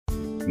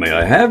May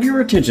I have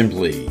your attention,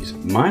 please?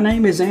 My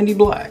name is Andy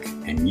Black,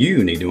 and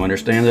you need to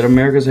understand that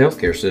America's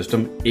healthcare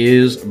system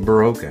is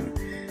broken.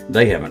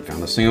 They haven't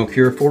found a single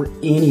cure for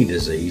any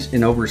disease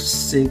in over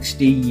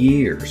 60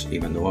 years,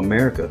 even though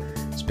America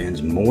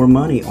spends more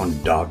money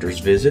on doctor's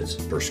visits,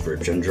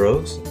 prescription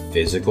drugs,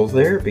 physical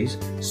therapies,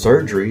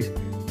 surgeries,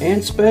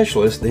 and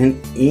specialists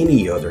than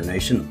any other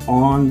nation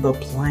on the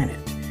planet.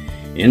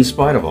 In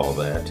spite of all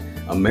that,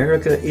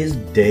 America is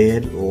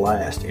dead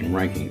last in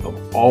ranking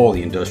of all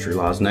the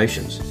industrialized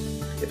nations.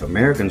 If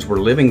Americans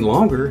were living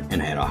longer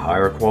and had a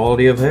higher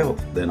quality of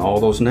health than all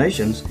those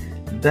nations,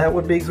 that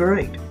would be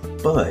great.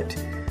 But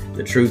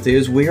the truth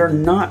is we are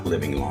not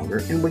living longer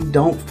and we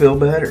don't feel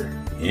better.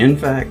 In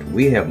fact,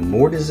 we have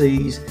more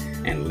disease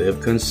and live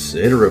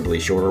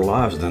considerably shorter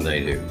lives than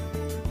they do.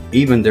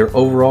 Even their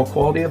overall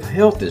quality of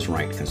health is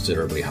ranked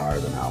considerably higher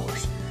than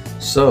ours.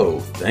 So,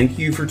 thank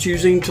you for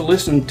choosing to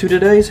listen to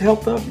today's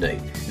Health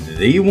Update,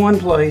 the one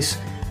place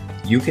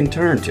you can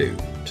turn to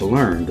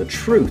learn the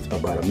truth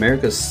about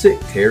America's sick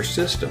care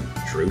system.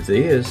 Truth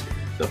is,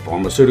 the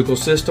pharmaceutical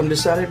system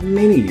decided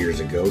many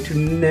years ago to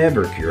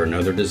never cure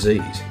another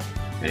disease.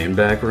 And in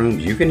back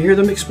rooms, you can hear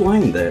them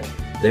explain that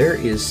there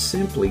is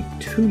simply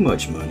too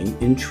much money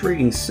in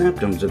treating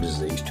symptoms of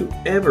disease to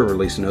ever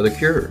release another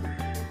cure.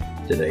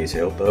 Today's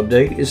Health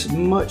Update is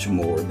much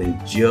more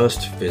than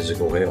just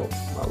physical health.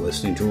 By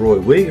listening to Roy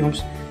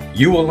Williams,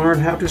 you will learn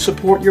how to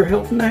support your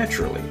health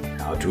naturally,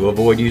 how to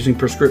avoid using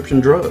prescription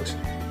drugs,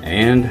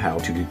 and how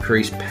to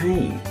decrease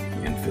pain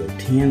and feel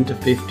 10 to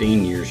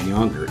 15 years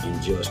younger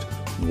in just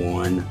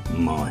 1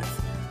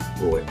 month.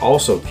 Roy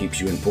also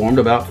keeps you informed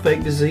about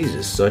fake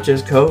diseases such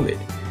as COVID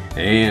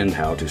and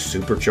how to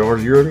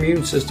supercharge your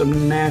immune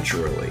system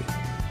naturally.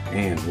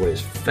 And what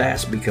is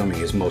fast becoming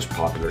his most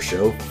popular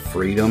show,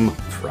 Freedom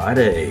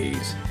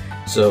Fridays.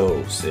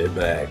 So sit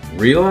back,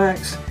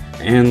 relax,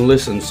 and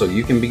listen so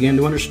you can begin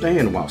to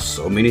understand why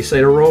so many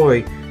say to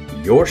Roy,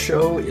 your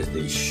show is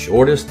the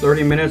shortest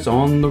 30 minutes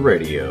on the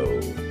radio.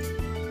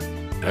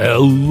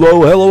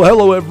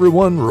 Hello,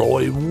 everyone.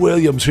 Roy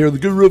Williams here, the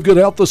guru of good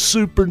health, the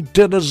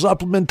superintendent of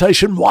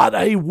supplementation. What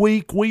a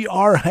week we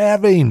are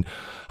having.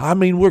 I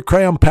mean, we're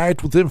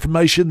cram-packed with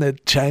information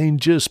that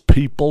changes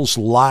people's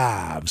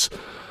lives.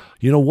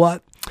 You know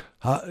what?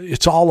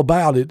 It's all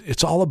about it.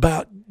 It's all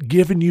about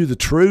giving you the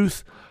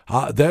truth.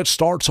 That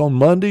starts on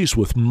Mondays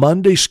with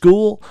Monday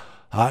School.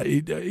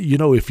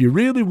 If you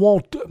really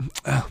want,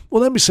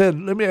 let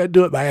me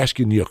do it by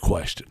asking you a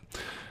question.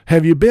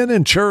 Have you been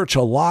in church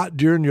a lot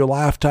during your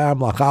lifetime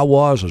like I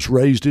was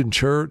raised in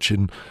church?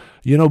 And,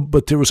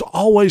 but there was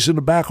always in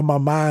the back of my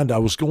mind, I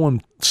was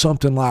going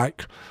something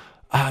like,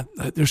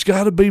 there's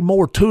got to be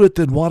more to it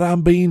than what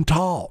I'm being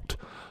taught.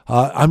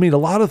 A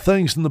lot of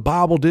things in the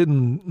Bible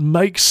didn't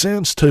make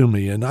sense to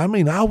me. And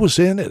I was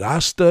in it. I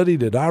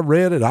studied it. I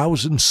read it. I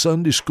was in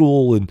Sunday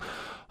school and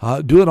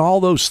doing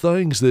all those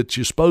things that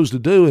you're supposed to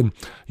do. And,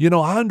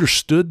 I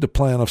understood the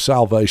plan of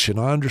salvation.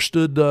 I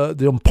understood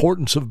the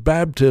importance of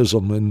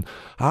baptism. And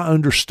I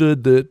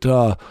understood that,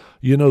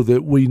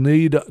 that we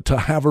need to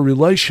have a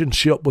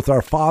relationship with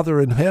our Father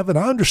in heaven.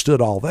 I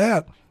understood all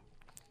that.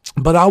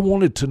 But I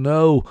wanted to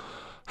know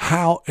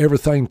how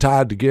everything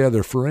tied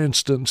together. For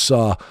instance,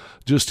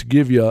 just to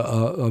give you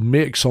a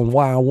mix on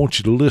why I want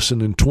you to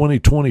listen in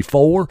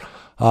 2024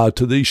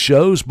 to these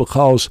shows,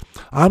 because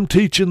I'm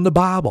teaching the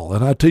Bible,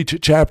 and I teach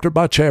it chapter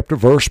by chapter,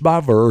 verse by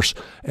verse,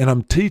 and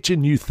I'm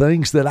teaching you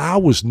things that I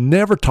was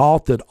never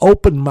taught that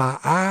opened my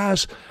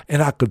eyes,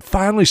 and I could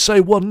finally say,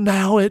 well,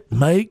 now it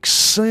makes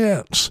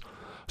sense.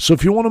 So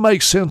if you want to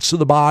make sense of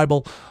the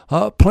Bible,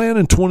 plan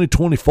in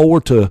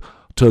 2024 to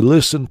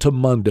listen to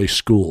Monday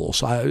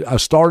schools. I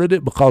started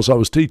it because I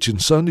was teaching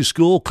Sunday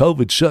school.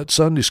 COVID shut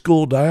Sunday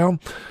school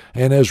down.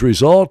 And as a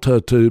result,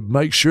 to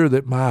make sure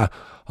that my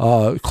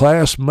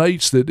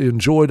classmates that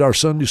enjoyed our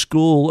Sunday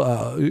school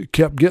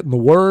kept getting the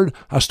word,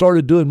 I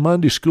started doing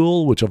Monday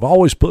school, which I've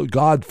always put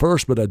God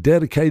first, but I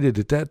dedicated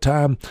at that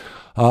time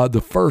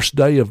the first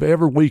day of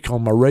every week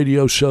on my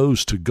radio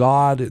shows to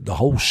God. The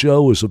whole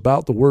show is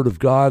about the Word of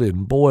God,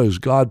 and boy, has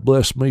God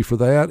blessed me for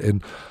that.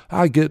 And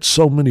I get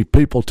so many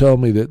people tell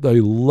me that they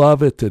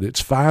love it, that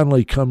it's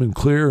finally coming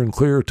clearer and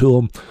clearer to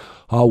them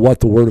what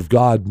the Word of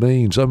God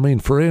means.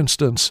 For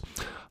instance,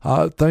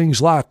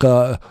 things like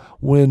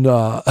when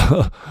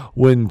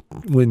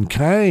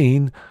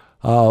Cain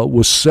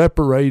was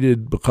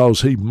separated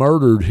because he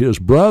murdered his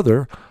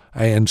brother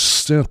and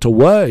sent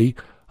away,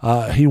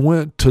 he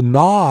went to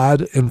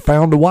Nod and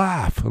found a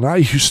wife. And I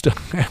used to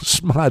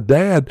ask my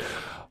dad,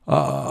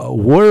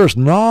 where's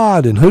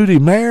Nod and who'd he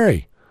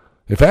marry?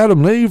 If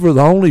Adam and Eve were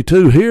the only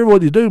two here,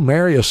 what'd he do?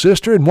 Marry a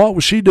sister? And what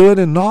was she doing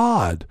in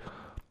Nod?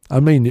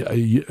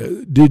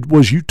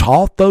 Was you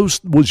taught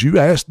those? Was you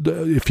asked,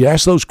 if you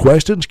ask those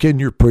questions, can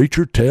your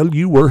preacher tell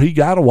you where he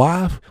got a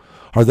wife?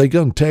 Are they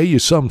going to tell you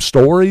some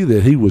story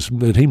that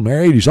he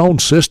married his own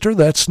sister?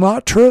 That's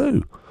not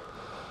true.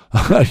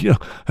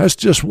 That's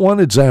just one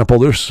example.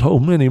 There's so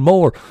many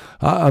more.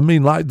 I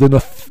mean, like the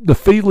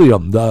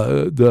Nephilim,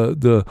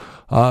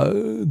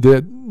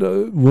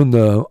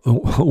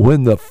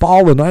 when the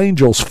fallen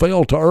angels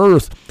fell to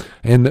earth,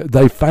 and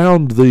they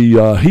found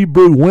the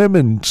Hebrew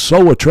women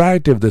so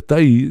attractive that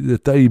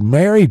they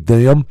married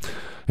them,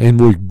 and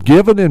were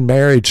given in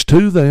marriage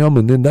to them,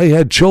 and then they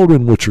had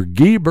children, which are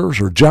Gebers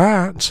or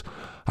giants.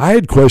 I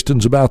had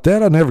questions about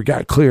that. I never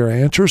got clear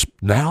answers.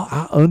 Now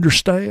I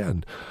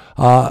understand.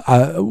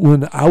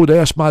 When I would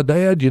ask my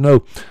dad,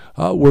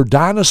 were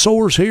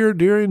dinosaurs here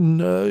during,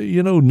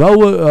 during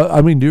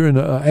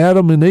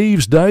Adam and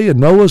Eve's day and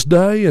Noah's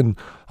day? And,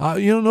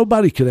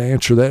 nobody could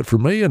answer that for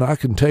me. And I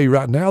can tell you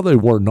right now, they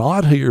were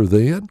not here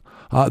then.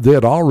 They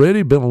had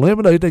already been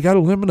eliminated. They got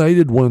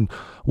eliminated when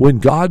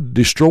God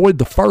destroyed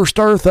the first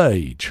earth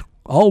age.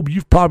 Oh,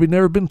 you've probably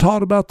never been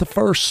taught about the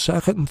first,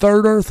 second, and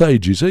third earth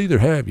ages either,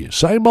 have you?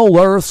 Same old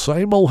earth,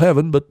 same old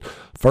heaven, but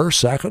first,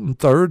 second, and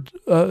third,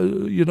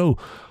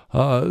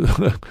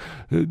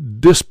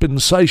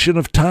 dispensation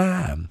of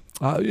time.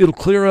 It'll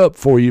clear up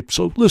for you.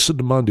 So listen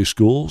to Monday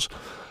schools.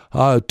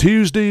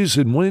 Tuesdays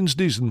and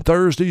Wednesdays and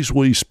Thursdays,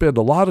 we spend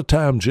a lot of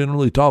time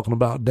generally talking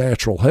about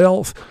natural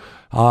health.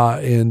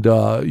 And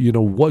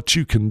what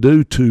you can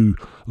do to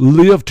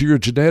live to your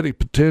genetic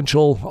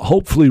potential,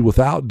 hopefully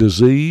without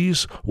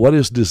disease. What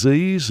is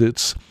disease?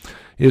 It's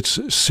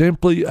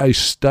simply a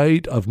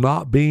state of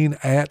not being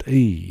at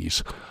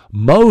ease.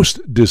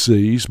 Most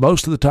disease,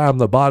 most of the time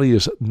the body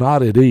is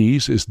not at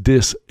ease, is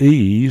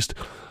diseased.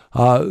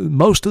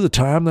 Most of the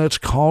time that's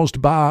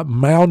caused by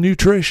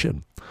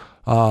malnutrition.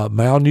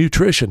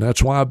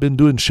 That's why I've been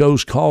doing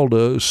shows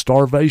called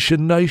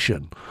Starvation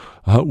Nation.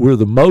 We're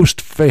the most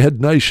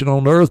fed nation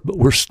on earth, but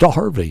we're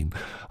starving.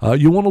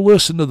 You want to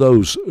listen to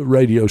those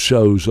radio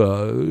shows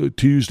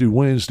Tuesday,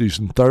 Wednesdays,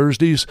 and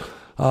Thursdays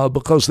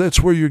because that's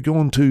where you're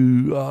going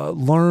to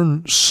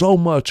learn so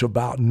much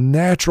about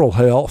natural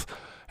health,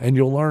 and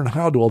you'll learn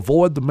how to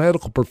avoid the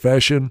medical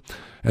profession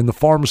and the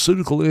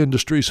pharmaceutical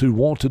industries who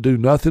want to do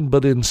nothing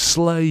but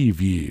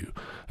enslave you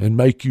and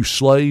make you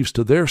slaves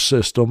to their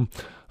system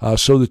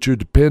so that you're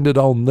dependent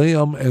on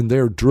them and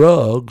their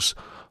drugs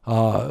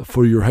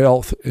for your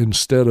health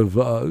instead of,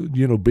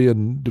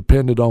 being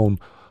dependent on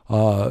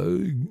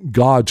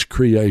God's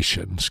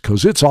creations,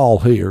 because it's all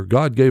here.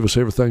 God gave us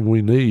everything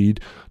we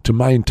need to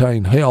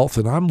maintain health,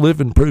 and I'm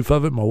living proof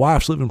of it. My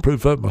wife's living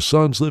proof of it. My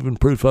son's living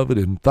proof of it,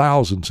 and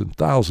thousands and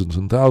thousands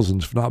and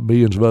thousands, if not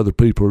millions of other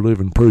people are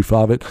living proof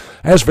of it,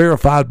 as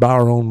verified by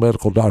our own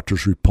medical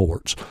doctors'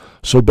 reports.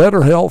 So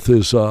Better Health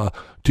is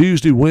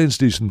Tuesday,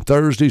 Wednesdays, and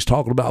Thursdays,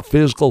 talking about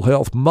physical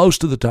health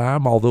most of the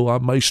time, although I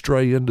may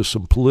stray into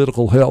some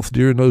political health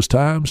during those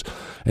times.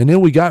 And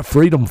then we got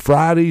Freedom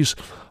Fridays.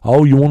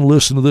 Oh, you want to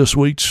listen to this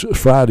week's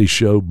Friday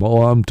show?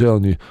 Boy, I'm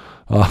telling you,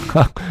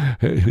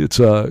 it's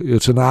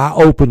an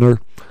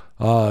eye-opener.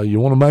 You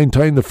want to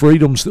maintain the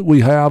freedoms that we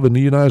have in the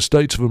United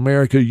States of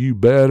America, you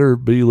better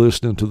be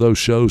listening to those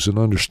shows and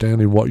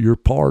understanding what your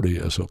part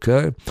is,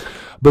 okay?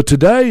 But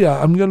today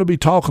I'm going to be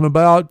talking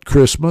about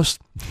Christmas.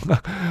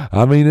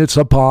 I mean, it's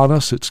upon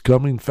us. It's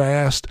coming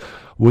fast.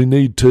 We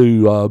need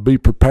to be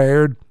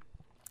prepared.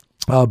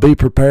 Be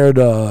prepared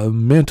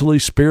mentally,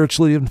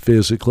 spiritually, and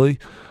physically.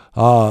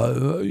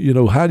 How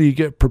do you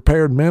get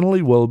prepared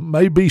mentally? Well, it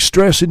may be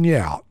stressing you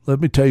out. Let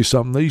me tell you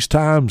something. These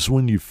times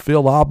when you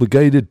feel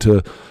obligated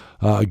to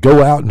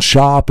go out and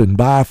shop and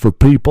buy for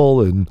people,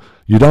 and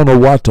you don't know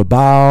what to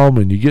buy them,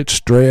 and you get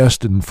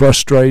stressed and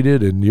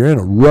frustrated, and you're in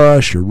a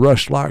rush. You're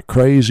rushed like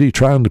crazy,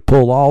 trying to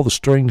pull all the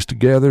strings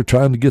together,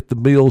 trying to get the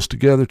meals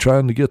together,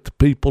 trying to get the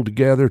people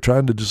together,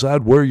 trying to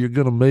decide where you're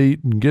going to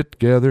meet and get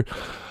together.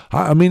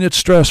 I mean, it's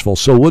stressful.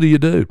 So what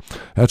do?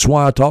 That's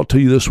why I talked to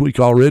you this week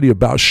already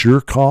about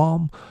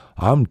SureCalm.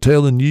 I'm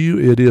telling you,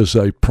 it is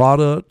a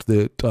product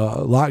that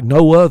like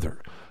no other.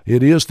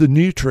 It is the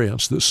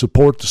nutrients that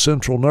support the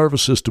central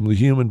nervous system of the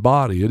human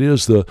body. It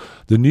is the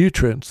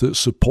nutrients that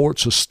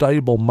supports a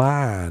stable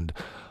mind.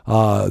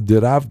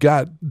 That I've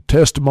got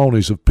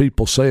testimonies of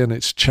people saying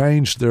it's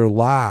changed their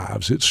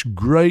lives. It's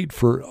great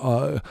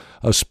for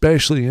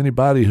especially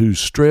anybody who's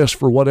stressed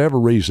for whatever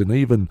reason,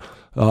 even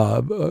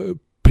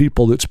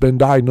people that's been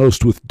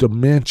diagnosed with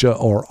dementia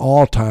or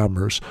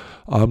Alzheimer's.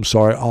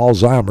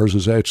 Alzheimer's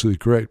is actually the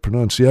correct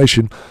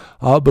pronunciation.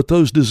 But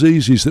those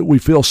diseases that we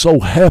feel so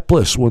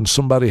helpless when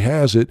somebody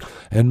has it,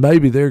 and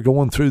maybe they're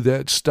going through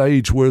that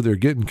stage where they're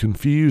getting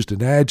confused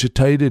and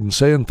agitated and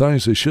saying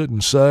things they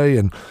shouldn't say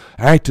and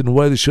acting the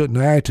way they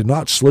shouldn't act and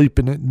not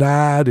sleeping at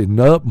night and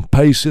up and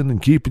pacing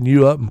and keeping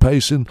you up and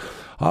pacing.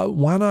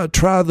 Why not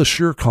try the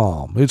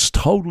SureCalm? It's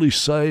totally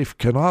safe,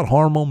 cannot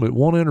harm them. It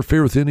won't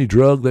interfere with any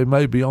drug they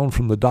may be on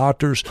from the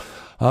doctors.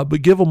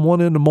 But give them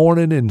one in the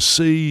morning and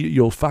see.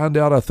 You'll find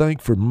out, I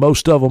think, for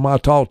most of them I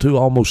talk to,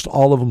 almost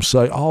all of them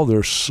say,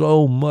 they're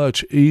so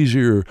much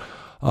easier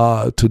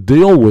to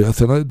deal with.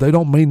 And they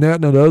don't mean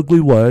that in an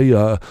ugly way,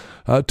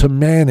 to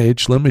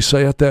manage, let me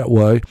say it that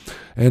way.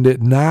 And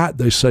at night,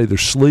 they say they're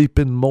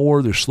sleeping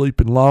more, they're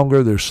sleeping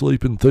longer, they're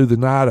sleeping through the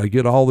night. I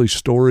get all these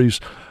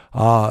stories.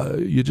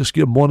 You just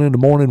give them one in the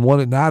morning, one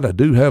at night. I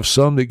do have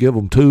some that give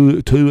them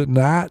two at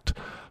night,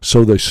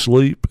 so they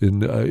sleep,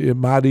 and it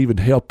might even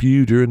help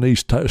you during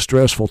these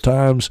stressful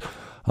times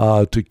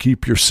to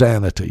keep your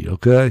sanity,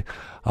 okay?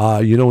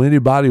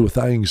 Anybody with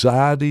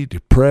anxiety,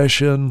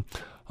 depression,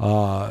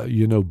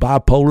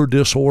 bipolar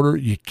disorder,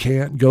 you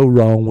can't go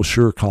wrong with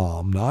Sure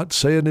Calm. Not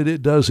saying that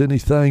it does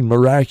anything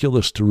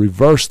miraculous to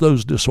reverse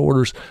those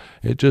disorders.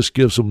 It just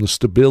gives them the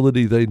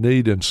stability they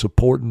need and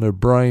supporting their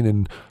brain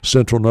and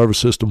central nervous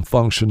system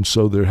function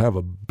so they have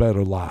a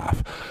better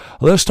life.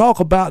 Let's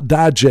talk about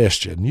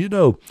digestion.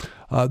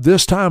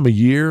 This time of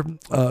year,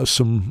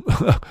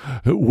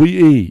 we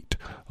eat.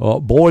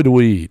 Boy, do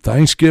we eat.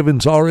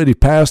 Thanksgiving's already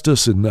past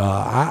us, and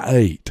I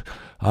ate.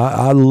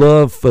 I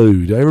love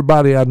food.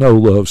 Everybody I know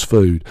loves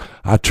food.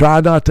 I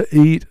try not to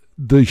eat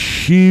the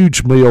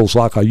huge meals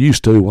like I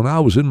used to. When I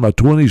was in my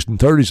 20s and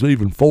 30s and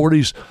even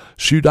 40s,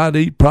 I'd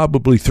eat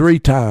probably 3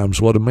 times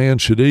what a man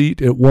should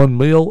eat at one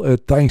meal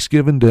at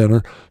Thanksgiving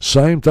dinner.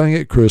 Same thing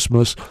at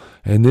Christmas.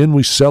 And then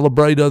we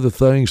celebrate other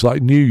things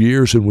like New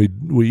Year's, and we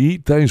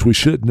eat things we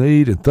shouldn't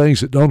eat and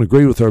things that don't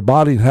agree with our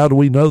body. And how do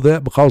we know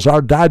that? Because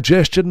our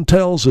digestion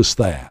tells us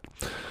that.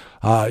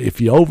 If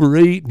you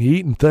overeat and you're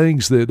eating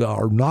things that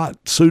are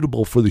not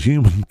suitable for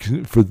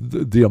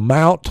the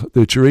amount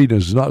that you're eating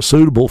is not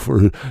suitable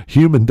for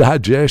human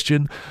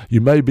digestion,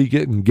 you may be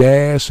getting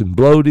gas and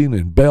bloating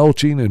and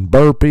belching and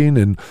burping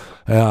and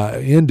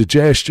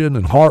indigestion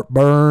and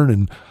heartburn,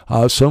 and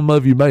some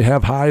of you may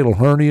have hiatal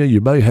hernia. You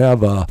may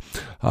have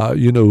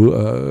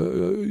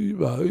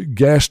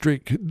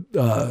gastric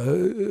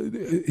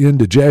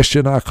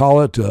indigestion, I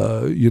call it.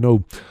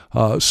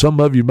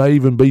 Some of you may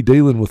even be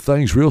dealing with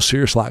things real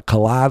serious like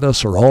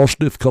colitis or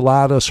ulcerative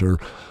colitis or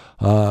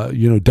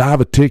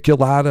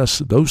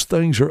diverticulitis. Those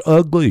things are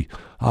ugly,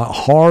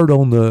 hard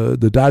on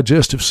the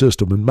digestive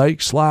system and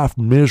makes life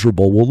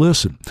miserable. Well,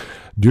 listen,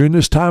 during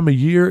this time of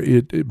year,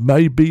 it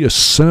may be as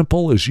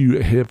simple as you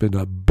having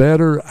a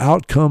better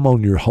outcome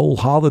on your whole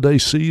holiday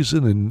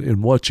season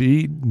and what you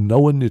eat,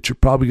 knowing that you're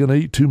probably going to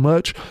eat too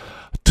much,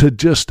 to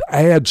just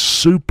add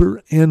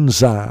super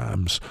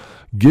enzymes.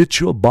 Get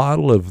you a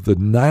bottle of the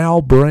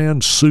Now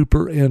brand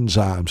super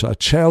enzymes. I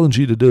challenge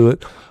you to do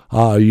it.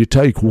 You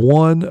take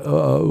one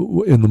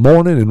in the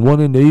morning and one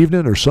in the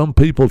evening, or some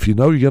people, if you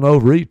know you're going to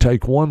overeat,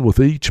 take one with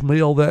each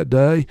meal that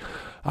day.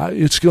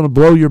 It's going to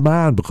blow your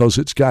mind because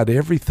it's got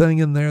everything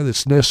in there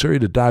that's necessary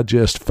to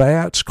digest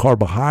fats,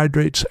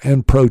 carbohydrates,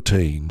 and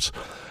proteins.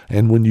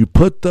 And when you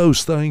put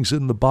those things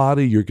in the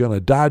body, you're going to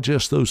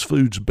digest those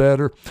foods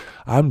better.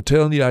 I'm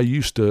telling you, I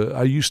used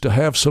to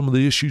have some of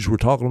the issues we're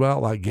talking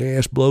about, like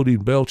gas, bloating,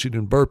 belching,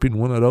 and burping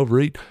when I'd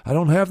overeat. I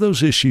don't have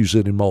those issues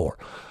anymore.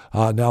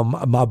 Now,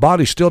 my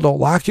body still don't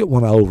like it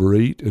when I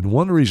overeat, and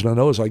one reason I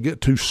know is I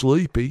get too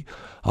sleepy,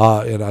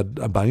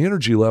 and my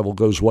energy level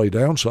goes way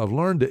down, so I've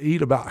learned to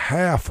eat about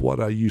half what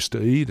I used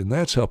to eat, and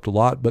that's helped a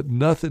lot, but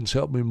nothing's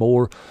helped me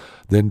more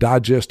than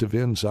digestive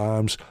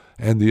enzymes,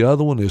 and the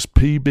other one is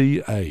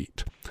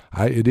PB8.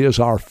 It is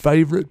our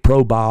favorite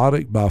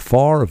probiotic by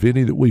far of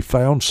any that we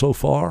found so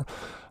far.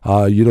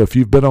 If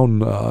you've been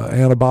on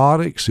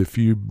antibiotics, if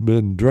you've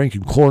been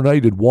drinking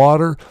chlorinated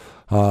water,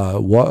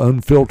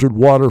 unfiltered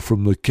water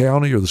from the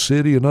county or the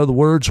city, in other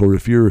words, or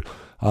if you're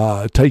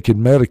taking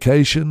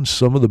medications,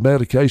 some of the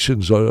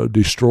medications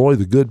destroy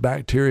the good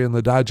bacteria in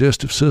the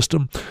digestive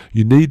system.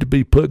 You need to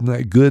be putting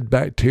that good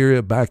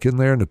bacteria back in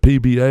there, and the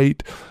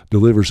PB8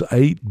 delivers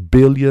 8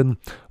 billion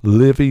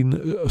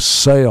living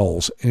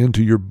cells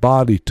into your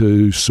body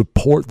to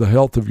support the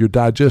health of your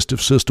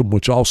digestive system,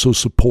 which also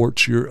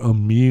supports your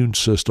immune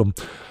system.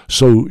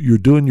 So you're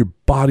doing your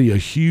body a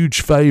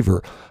huge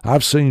favor.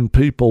 I've seen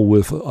people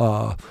with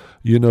where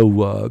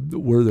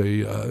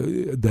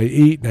they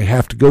eat and they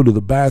have to go to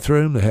the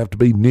bathroom. They have to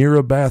be near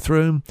a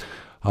bathroom.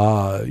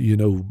 Their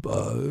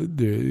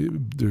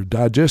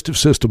digestive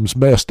system's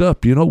messed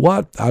up. You know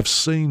what? I've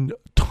seen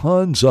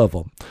tons of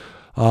them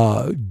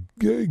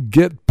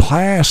get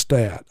past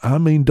that. I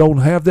mean, don't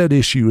have that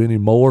issue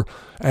anymore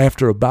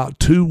after about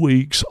 2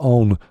 weeks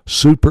on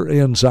super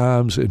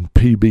enzymes and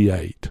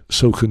PB8.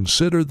 So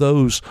consider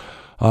those.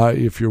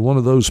 If you're one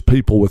of those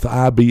people with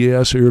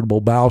IBS,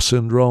 irritable bowel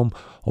syndrome,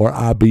 or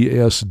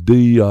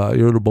IBS-D,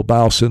 irritable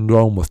bowel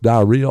syndrome with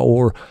diarrhea,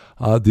 or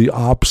the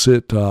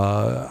opposite,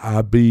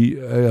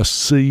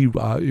 IBS-C,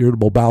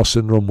 irritable bowel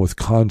syndrome with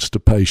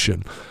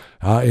constipation.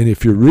 And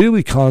if you're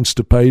really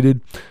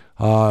constipated,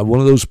 one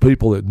of those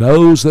people that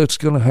knows that's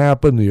going to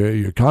happen,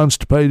 you're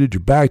constipated,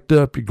 you're backed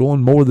up, you're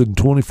going more than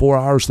 24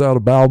 hours without a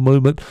bowel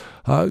movement,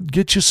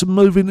 get you some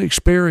moving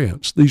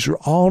experience. These are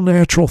all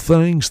natural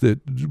things that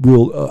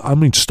will,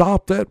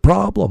 stop that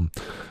problem.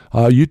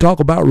 You talk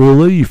about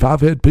relief.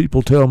 I've had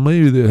people tell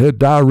me that had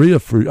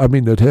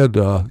that had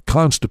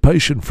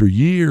constipation for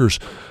years,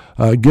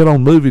 get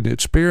on moving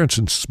experience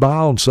and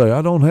smile and say,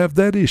 I don't have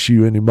that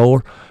issue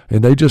anymore.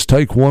 And they just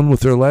take one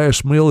with their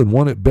last meal and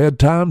one at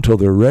bedtime till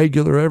they're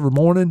regular every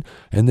morning.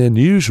 And then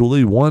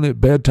usually one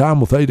at bedtime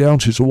with 8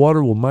 ounces of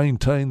water will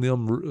maintain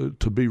them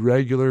to be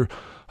regular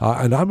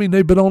And I mean,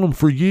 they've been on them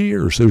for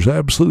years. There's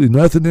absolutely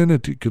nothing in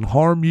it that can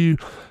harm you,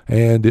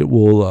 and it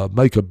will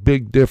make a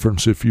big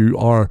difference if you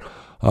are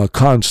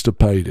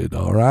constipated.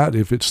 All right.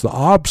 If it's the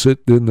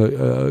opposite, then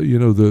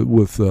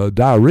with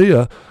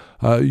diarrhea,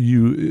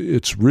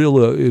 it's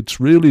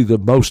really the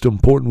most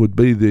important would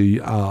be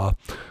the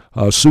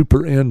super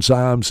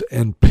enzymes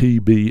and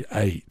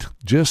PB8.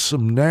 Just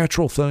some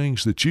natural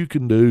things that you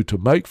can do to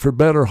make for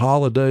better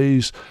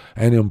holidays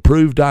and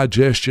improve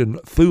digestion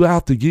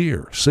throughout the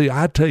year. See,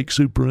 I take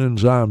super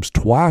enzymes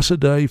twice a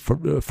day,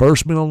 for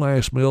first meal and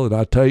last meal, and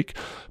I take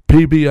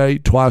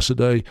PB8 twice a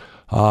day,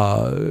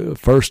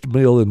 first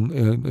meal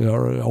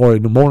or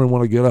in the morning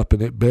when I get up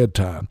and at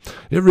bedtime.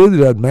 It really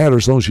doesn't matter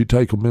as long as you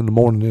take them in the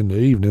morning and in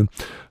the evening.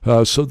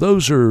 So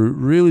those are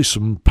really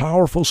some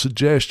powerful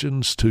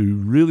suggestions to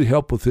really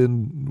help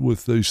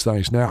with these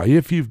things. Now,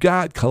 if you've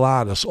got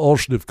colitis,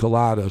 ulcerative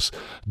colitis,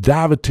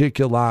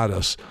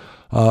 diverticulitis,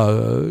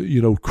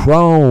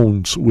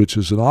 Crohn's, which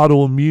is an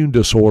autoimmune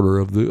disorder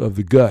of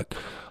the gut.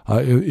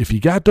 If you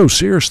got those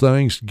serious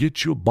things,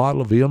 get you a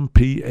bottle of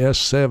MPS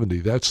 70.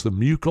 That's the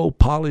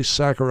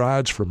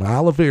mucopolysaccharides from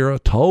aloe vera,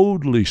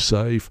 totally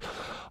safe.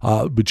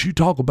 But you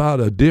talk about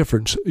a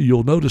difference.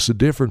 You'll notice a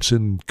difference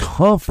in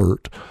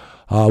comfort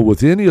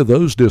with any of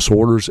those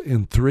disorders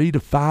in 3 to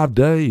 5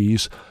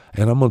 days.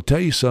 And I'm going to tell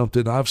you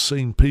something. I've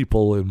seen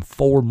people in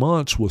 4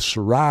 months with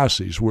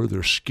psoriasis where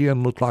their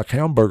skin looked like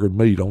hamburger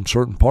meat on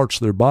certain parts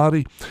of their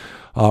body.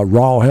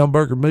 Raw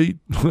hamburger meat,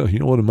 you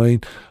know what I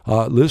mean?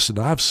 Listen,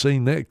 I've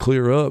seen that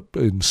clear up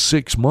in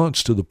 6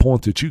 months to the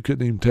point that you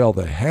couldn't even tell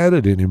they had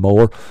it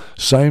anymore.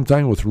 Same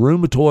thing with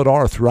rheumatoid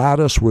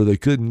arthritis, where they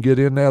couldn't get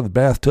in and out of the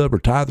bathtub or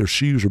tie their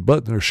shoes or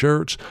button their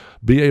shirts,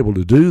 be able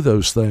to do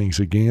those things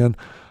again.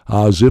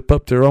 Zip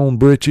up their own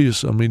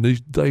britches. I mean,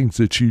 these things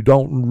that you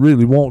don't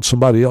really want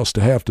somebody else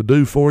to have to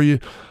do for you.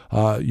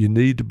 You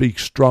need to be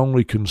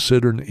strongly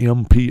considering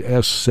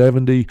MPS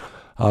 70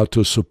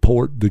 to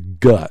support the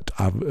gut.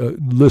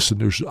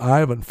 Listen, I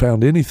haven't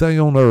found anything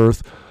on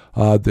earth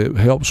that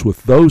helps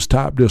with those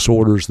type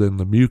disorders than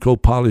the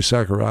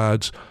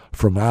mucopolysaccharides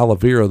from aloe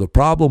vera. The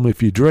problem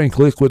if you drink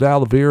liquid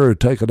aloe vera or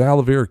take an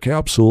aloe vera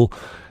capsule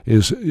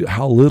is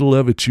how little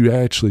of it you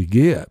actually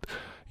get.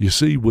 You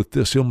see, with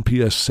this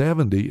MPS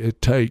 70,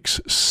 it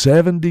takes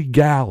 70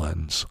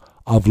 gallons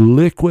of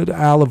liquid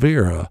aloe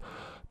vera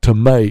to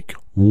make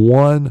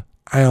 1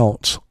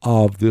 ounce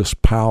of this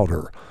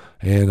powder.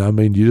 And, I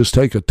mean, you just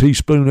take a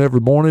teaspoon every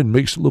morning,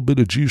 mix a little bit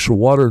of juice or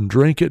water and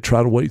drink it.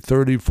 Try to wait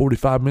 30 to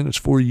 45 minutes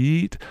before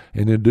you eat,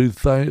 and then do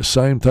the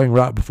same thing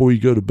right before you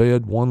go to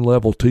bed, 1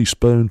 level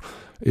teaspoon.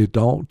 It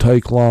don't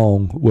take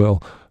long,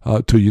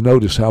 till you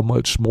notice how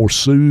much more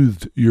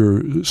soothed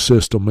your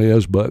system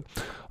is. But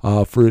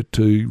for it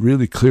to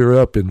really clear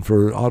up, and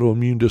for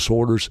autoimmune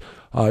disorders,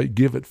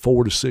 give it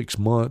 4 to 6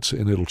 months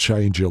and it'll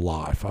change your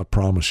life. I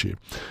promise you.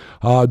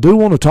 I do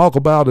want to talk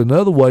about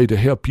another way to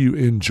help you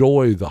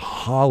enjoy the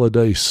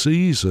holiday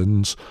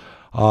seasons,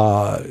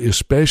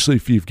 especially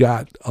if you've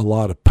got a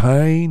lot of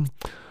pain.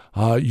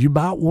 You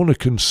might want to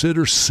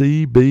consider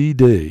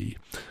CBD.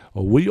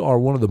 We are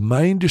one of the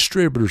main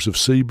distributors of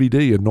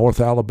CBD in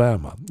North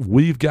Alabama.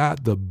 We've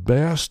got the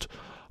best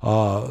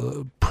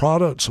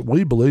products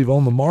we believe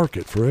on the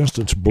market. For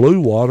instance,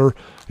 Blue Water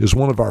is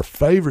one of our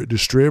favorite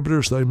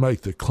distributors. They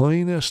make the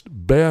cleanest,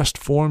 best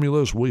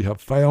formulas we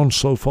have found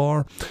so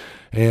far.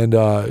 And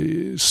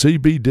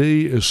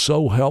CBD is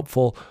so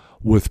helpful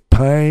with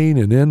pain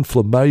and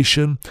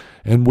inflammation.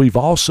 And we've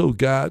also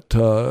got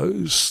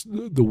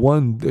the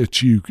one that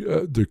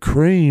the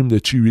cream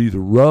that you either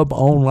rub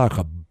on like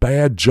a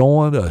bad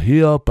joint, a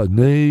hip, a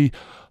knee,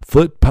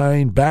 foot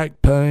pain,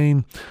 back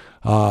pain.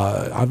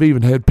 I've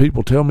even had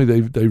people tell me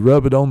they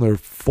rub it on their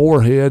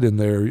forehead and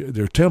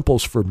their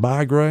temples for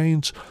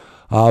migraines.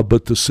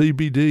 But the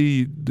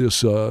CBD,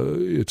 there's a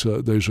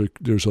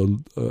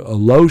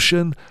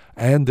lotion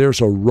and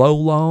there's a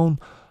roll-on.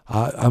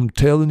 I'm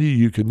telling you,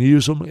 you can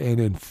use them, and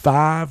in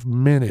 5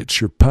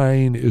 minutes your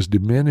pain is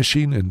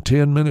diminishing. In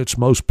 10 minutes,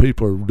 most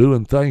people are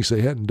doing things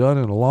they hadn't done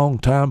in a long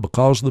time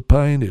because of the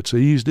pain. It's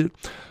eased it.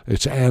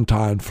 It's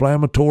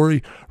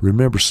anti-inflammatory.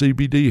 Remember,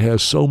 CBD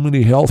has so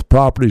many health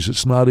properties,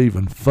 it's not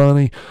even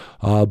funny.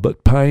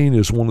 But pain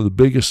is one of the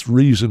biggest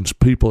reasons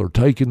people are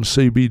taking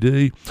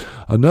CBD.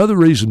 Another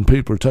reason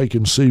people are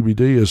taking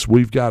CBD is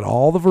we've got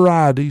all the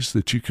varieties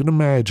that you can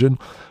imagine.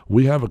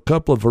 We have a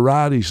couple of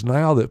varieties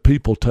now that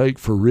people take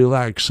for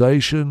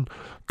relaxation,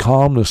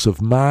 calmness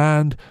of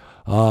mind.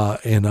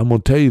 And I'm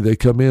going to tell you, they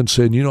come in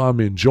saying, I'm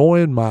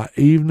enjoying my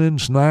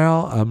evenings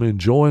now. I'm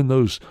enjoying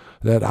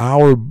that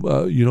hour,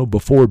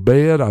 before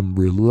bed. I'm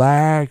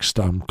relaxed.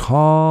 I'm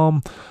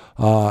calm.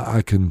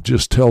 I can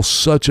just tell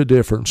such a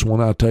difference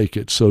when I take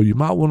it. So you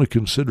might want to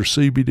consider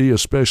CBD,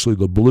 especially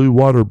the Blue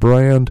Water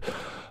brand,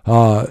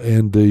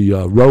 and the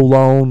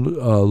roll-on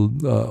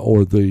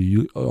or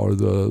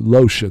the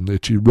lotion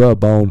that you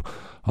rub on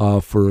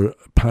for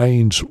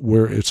pains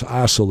where it's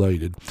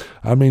isolated.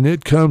 I mean,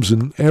 it comes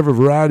in every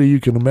variety you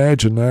can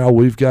imagine now.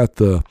 We've got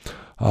the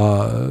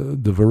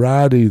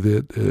variety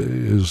that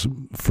is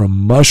from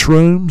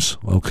mushrooms,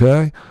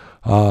 okay?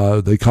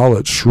 They call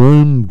it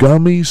shroom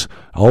gummies.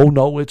 Oh,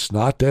 no, it's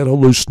not that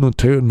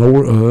hallucinatory,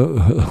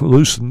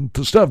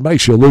 the stuff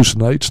makes you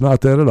hallucinate. It's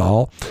not that at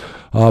all.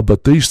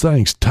 But these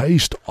things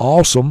taste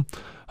awesome.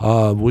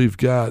 We've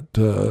got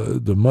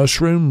the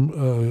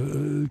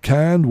mushroom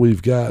kind.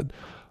 We've got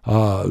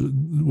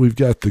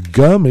the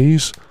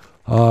gummies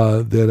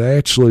that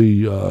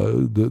actually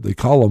they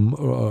call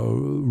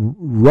them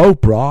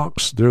rope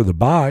rocks. They're the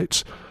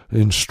bites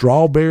in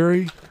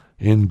strawberry,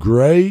 in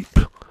grape,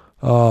 which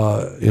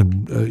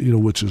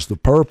is the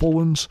purple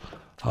ones.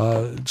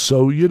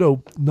 So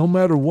no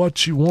matter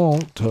what you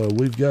want,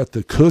 we've got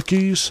the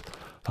cookies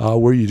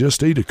where you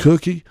just eat a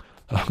cookie.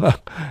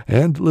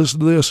 And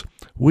listen to this,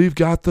 we've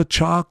got the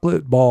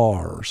chocolate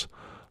bars,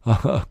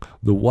 the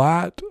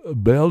white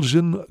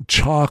Belgian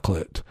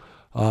chocolate,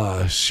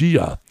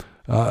 Chia.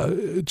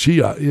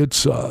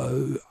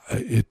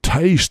 It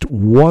tastes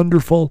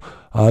wonderful.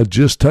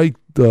 Just take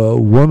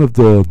one of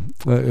the,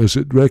 as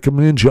it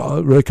recommends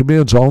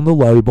on the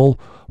label,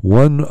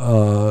 one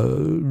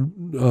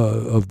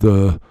of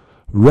the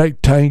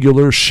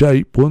rectangular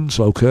shape ones,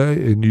 okay,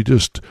 and you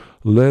just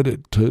let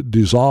it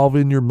dissolve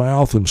in your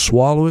mouth and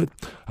swallow it.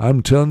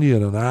 I'm telling you,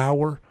 in an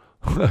hour,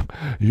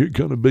 you're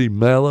going to be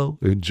mellow,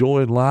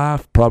 enjoying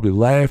life, probably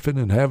laughing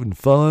and having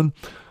fun.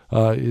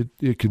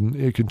 It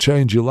can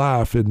change your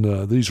life,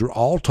 and these are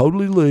all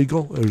totally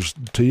legal. There's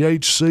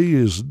THC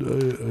is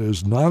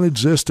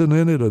non-existent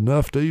in it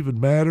enough to even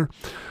matter,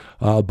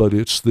 but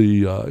it's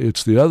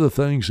the other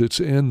things that's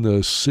in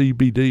the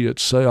CBD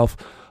itself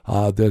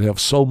that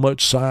have so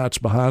much science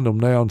behind them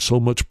now and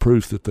so much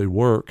proof that they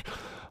work.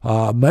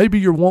 Maybe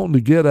you're wanting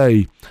to get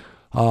you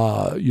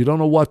don't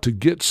know what to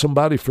get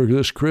somebody for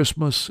this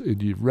Christmas,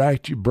 and you've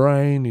racked your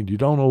brain and you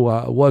don't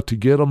know what to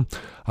get them.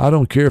 I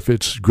don't care if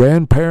it's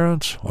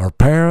grandparents or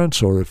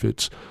parents, or if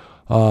it's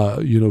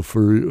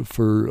anybody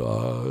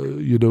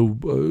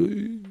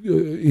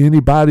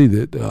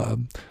that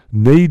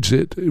needs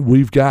it.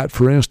 We've got,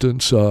 for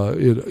instance, at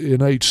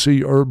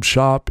NHC Herb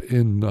Shop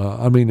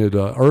at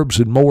Herbs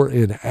and More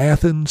in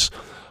Athens,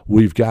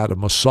 we've got a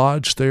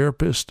massage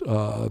therapist.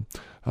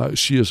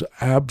 She is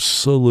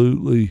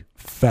absolutely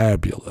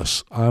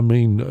fabulous. I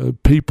mean,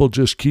 people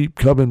just keep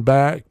coming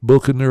back,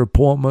 booking their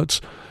appointments,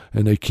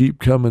 and they keep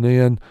coming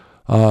in.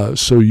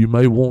 So you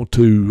may want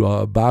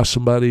to buy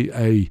somebody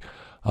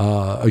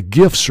a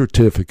gift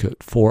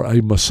certificate for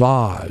a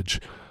massage.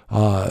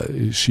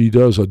 She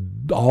does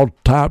all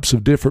types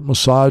of different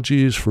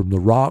massages, from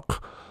the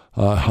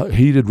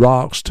heated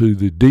rocks to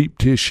the deep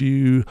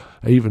tissue,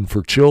 even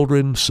for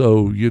children.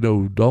 So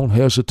don't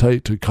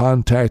hesitate to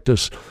contact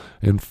us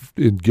and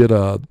get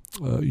a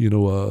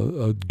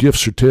gift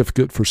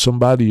certificate for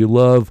somebody you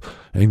love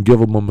and give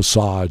them a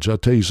massage. I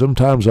tell you,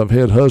 sometimes I've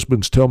had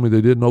husbands tell me they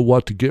didn't know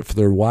what to get for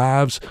their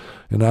wives,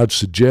 and I'd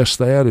suggest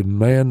that, and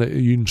man,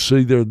 you can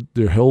see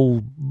their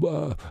whole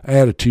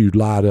attitude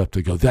light up.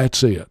 They go,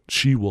 that's it.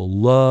 She will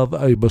love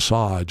a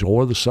massage.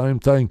 Or the same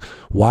thing,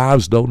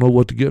 wives don't know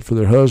what to get for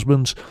their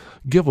husbands.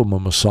 Give them a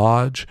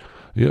massage.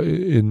 Now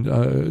you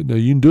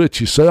can do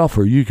it yourself,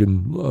 or you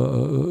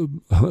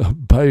can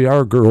pay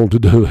our girl to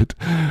do it.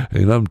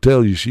 And I'm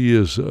telling you,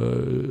 she's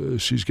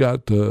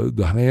got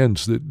the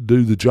hands that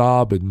do the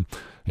job, and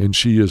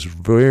she is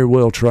very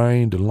well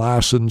trained and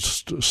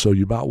licensed, so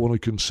you might want to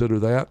consider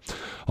that.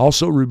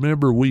 Also,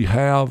 remember, we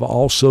have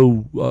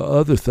also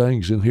other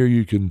things in here.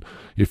 You can,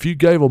 if you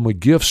gave them a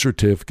gift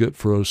certificate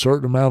for a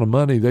certain amount of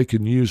money, they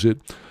can use it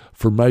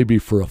for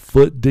a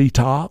foot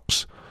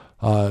detox.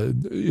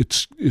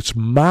 It's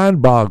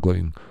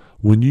mind-boggling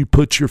when you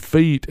put your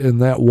feet in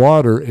that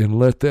water and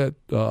let that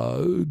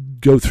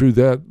go through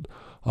that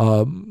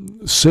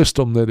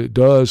system that it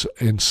does,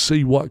 and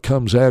see what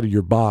comes out of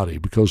your body,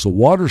 because the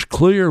water's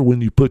clear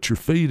when you put your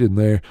feet in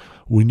there.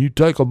 When you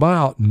take them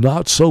out,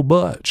 not so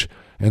much.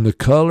 And the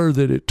color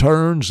that it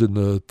turns and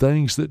the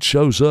things that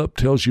shows up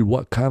tells you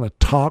what kind of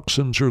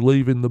toxins are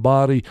leaving the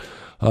body.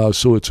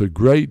 So it's a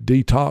great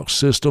detox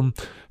system.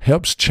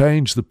 Helps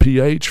change the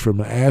pH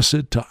from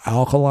acid to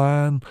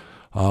alkaline,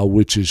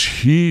 which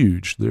is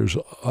huge.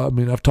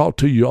 I've talked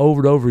to you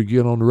over and over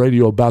again on the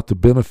radio about the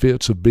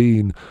benefits of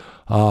being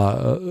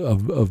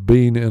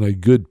in a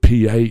good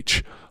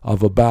pH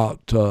of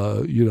about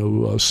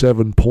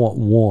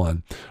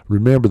 7.1.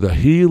 Remember, the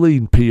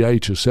healing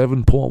pH is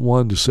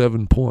 7.1 to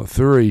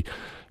 7.3,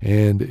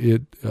 and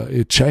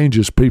it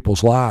changes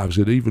people's lives.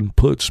 It even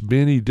puts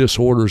many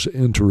disorders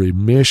into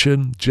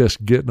remission,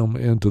 just getting them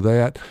into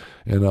that.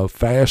 And a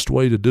fast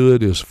way to do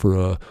it is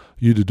for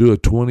you to do a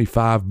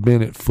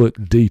 25-minute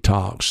foot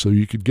detox. So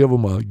you could give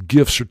them a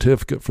gift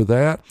certificate for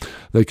that.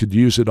 They could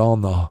use it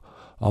on the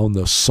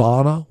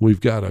sauna.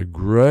 We've got a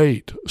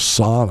great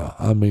sauna.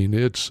 I mean,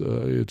 it's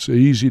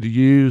easy to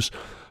use.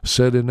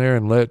 Sit in there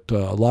and let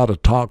a lot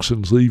of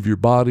toxins leave your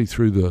body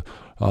through the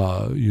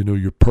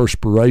your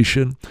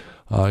perspiration.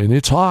 And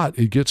it's hot.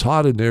 It gets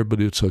hot in there,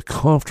 but it's a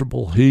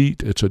comfortable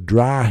heat. It's a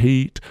dry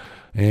heat,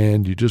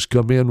 and you just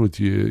come in with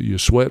your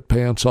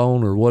sweatpants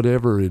on or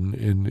whatever and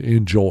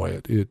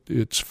enjoy it.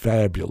 It's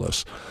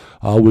fabulous.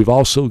 We've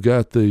also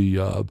got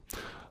the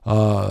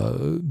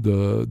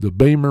the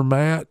Beamer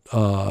mat,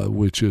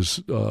 which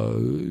is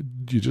you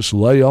just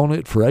lay on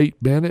it for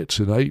 8 minutes.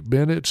 In 8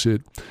 minutes,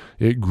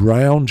 it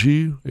grounds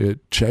you.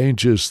 It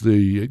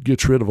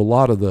gets rid of a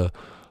lot of the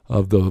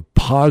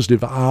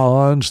positive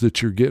ions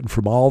that you're getting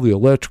from all the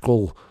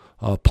electrical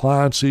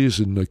appliances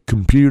and the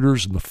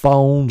computers and the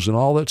phones and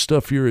all that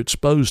stuff you're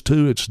exposed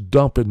to. It's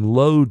dumping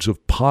loads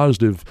of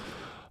positive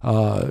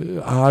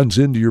ions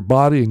into your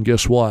body, and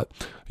guess what?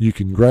 You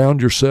can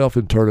ground yourself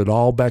and turn it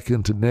all back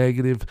into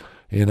negative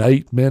in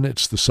 8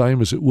 minutes, the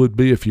same as it would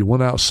be if you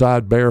went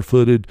outside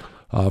barefooted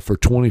for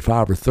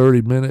 25 or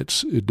 30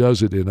 minutes. It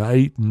does it in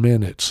 8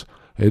 minutes.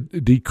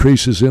 It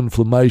decreases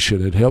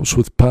inflammation. It helps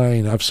with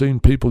pain. I've seen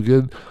people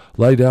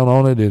lay down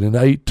on it, and in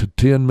 8 to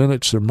 10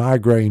 minutes, their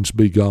migraines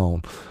be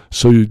gone.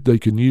 So they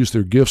can use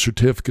their gift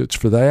certificates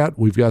for that.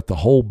 We've got the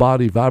whole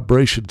body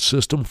vibration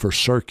system for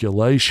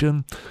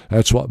circulation.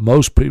 That's what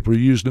most people are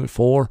using it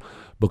for,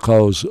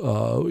 because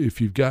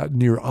if you've got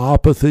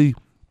neuropathy,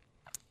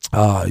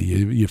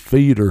 your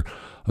feet are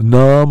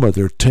numb or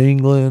they're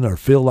tingling or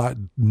feel like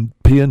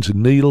pins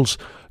and needles,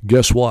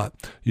 guess what?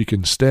 You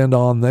can stand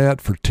on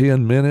that for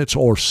 10 minutes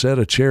or set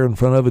a chair in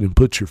front of it and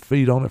put your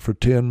feet on it for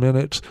 10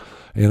 minutes.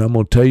 And I'm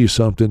going to tell you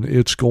something,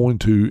 it's going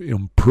to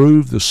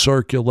improve the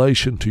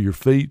circulation to your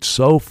feet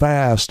so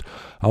fast.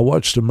 I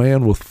watched a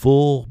man with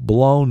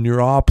full-blown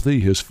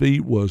neuropathy. His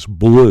feet was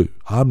blue.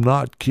 I'm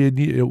not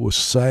kidding you. It was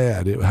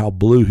sad how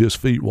blue his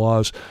feet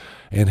was.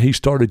 And he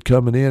started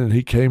coming in, and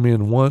he came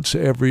in once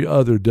every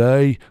other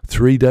day,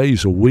 3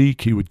 days a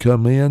week he would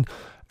come in.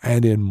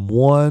 And in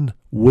 1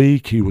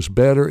 week, he was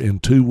better. In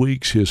 2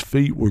 weeks, his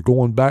feet were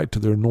going back to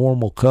their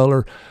normal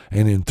color.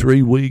 And in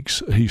 3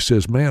 weeks, he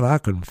says, man, I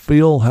can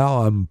feel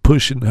how I'm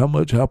pushing, how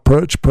much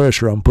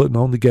pressure I'm putting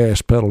on the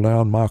gas pedal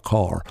now in my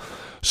car.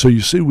 So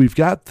you see, we've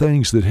got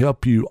things that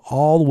help you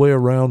all the way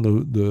around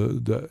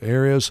the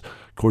areas.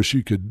 Of course,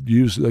 they could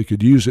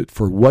use it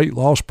for weight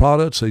loss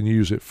products. They can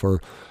use it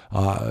for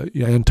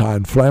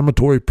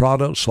anti-inflammatory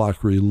products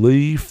like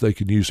relief. They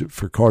can use it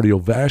for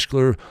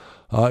cardiovascular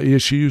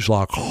issues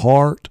like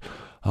heart.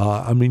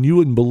 I mean, you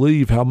wouldn't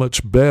believe how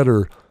much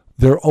better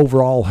their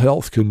overall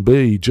health can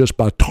be just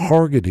by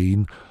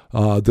targeting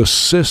the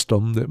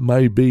system that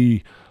may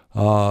be,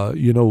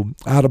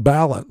 out of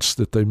balance,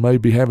 that they may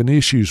be having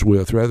issues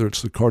with. Rather,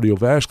 it's the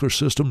cardiovascular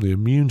system, the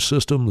immune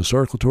system, the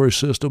circulatory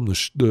system,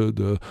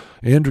 the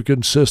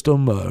endocrine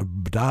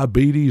system,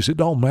 diabetes. It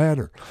don't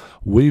matter.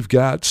 We've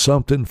got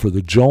something for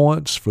the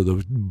joints, for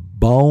the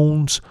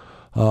bones,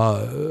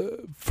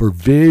 for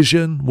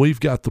vision. We've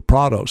got the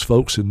products,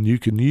 folks, and you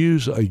can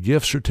use a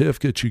gift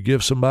certificate you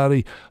give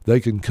somebody.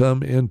 They can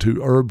come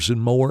into Herbs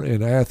and More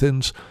in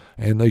Athens,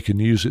 and they can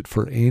use it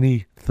for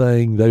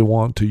anything they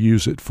want to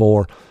use it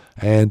for,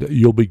 and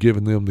you'll be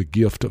giving them the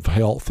gift of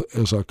health,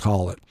 as I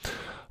call it.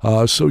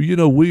 So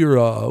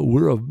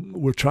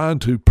we're trying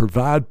to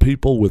provide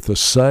people with a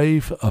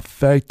safe,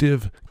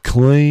 effective,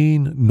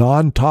 clean,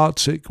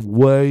 non-toxic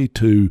way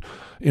to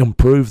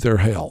improve their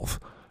health.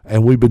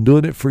 And we've been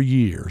doing it for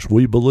years.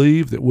 We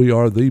believe that we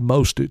are the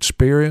most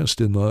experienced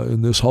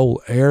in this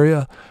whole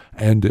area,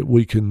 and that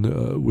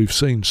we've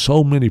seen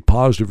so many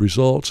positive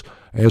results,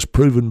 as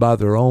proven by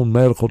their own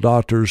medical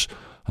doctors,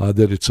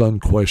 that it's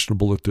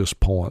unquestionable at this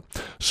point.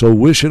 So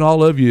wishing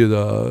all of you,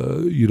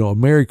 a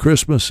Merry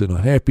Christmas and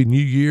a Happy New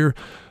Year,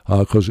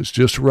 because it's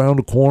just around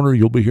the corner.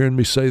 You'll be hearing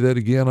me say that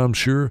again, I'm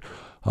sure.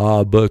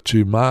 But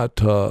you might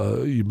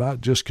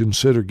just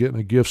consider getting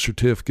a gift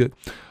certificate.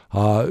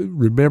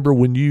 Remember,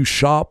 when you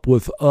shop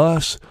with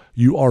us,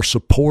 you are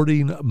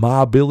supporting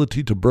my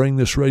ability to bring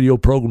this radio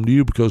program to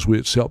you, because we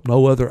accept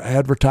no other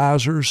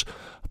advertisers.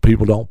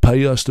 People don't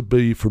pay us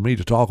for me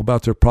to talk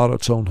about their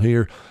products on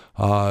here.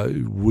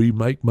 We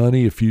make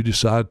money if you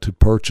decide to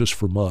purchase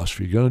from us.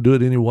 If you're going to do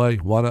it anyway,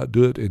 why not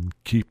do it and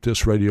keep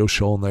this radio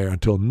show on there?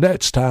 Until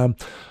next time,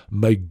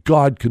 may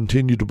God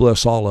continue to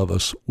bless all of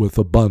us with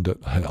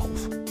abundant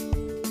health.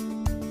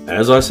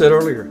 As I said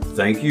earlier,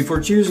 thank you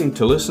for choosing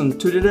to listen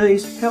to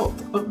today's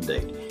Health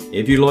Update.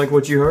 If you like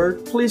what you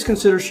heard, please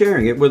consider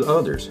sharing it with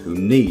others who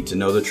need to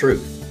know the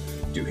truth.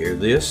 To hear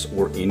this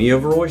or any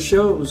of Roy's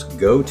shows,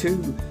 go to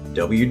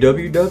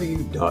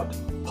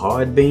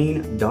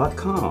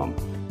www.podbean.com,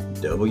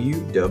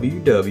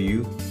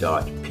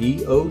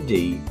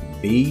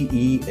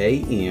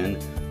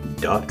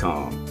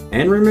 www.podbean.com.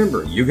 And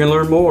remember, you can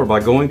learn more by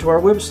going to our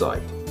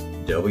website,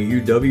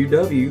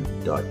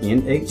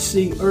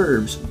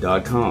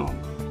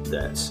 www.nhcherbs.com.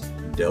 That's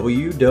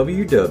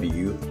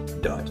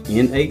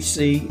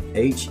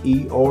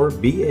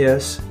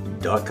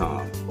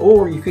www.nhcherbs.com.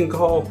 Or you can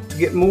call to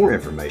get more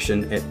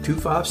information at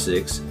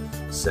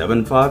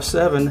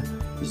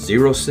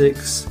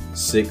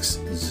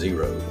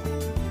 256-757-0660.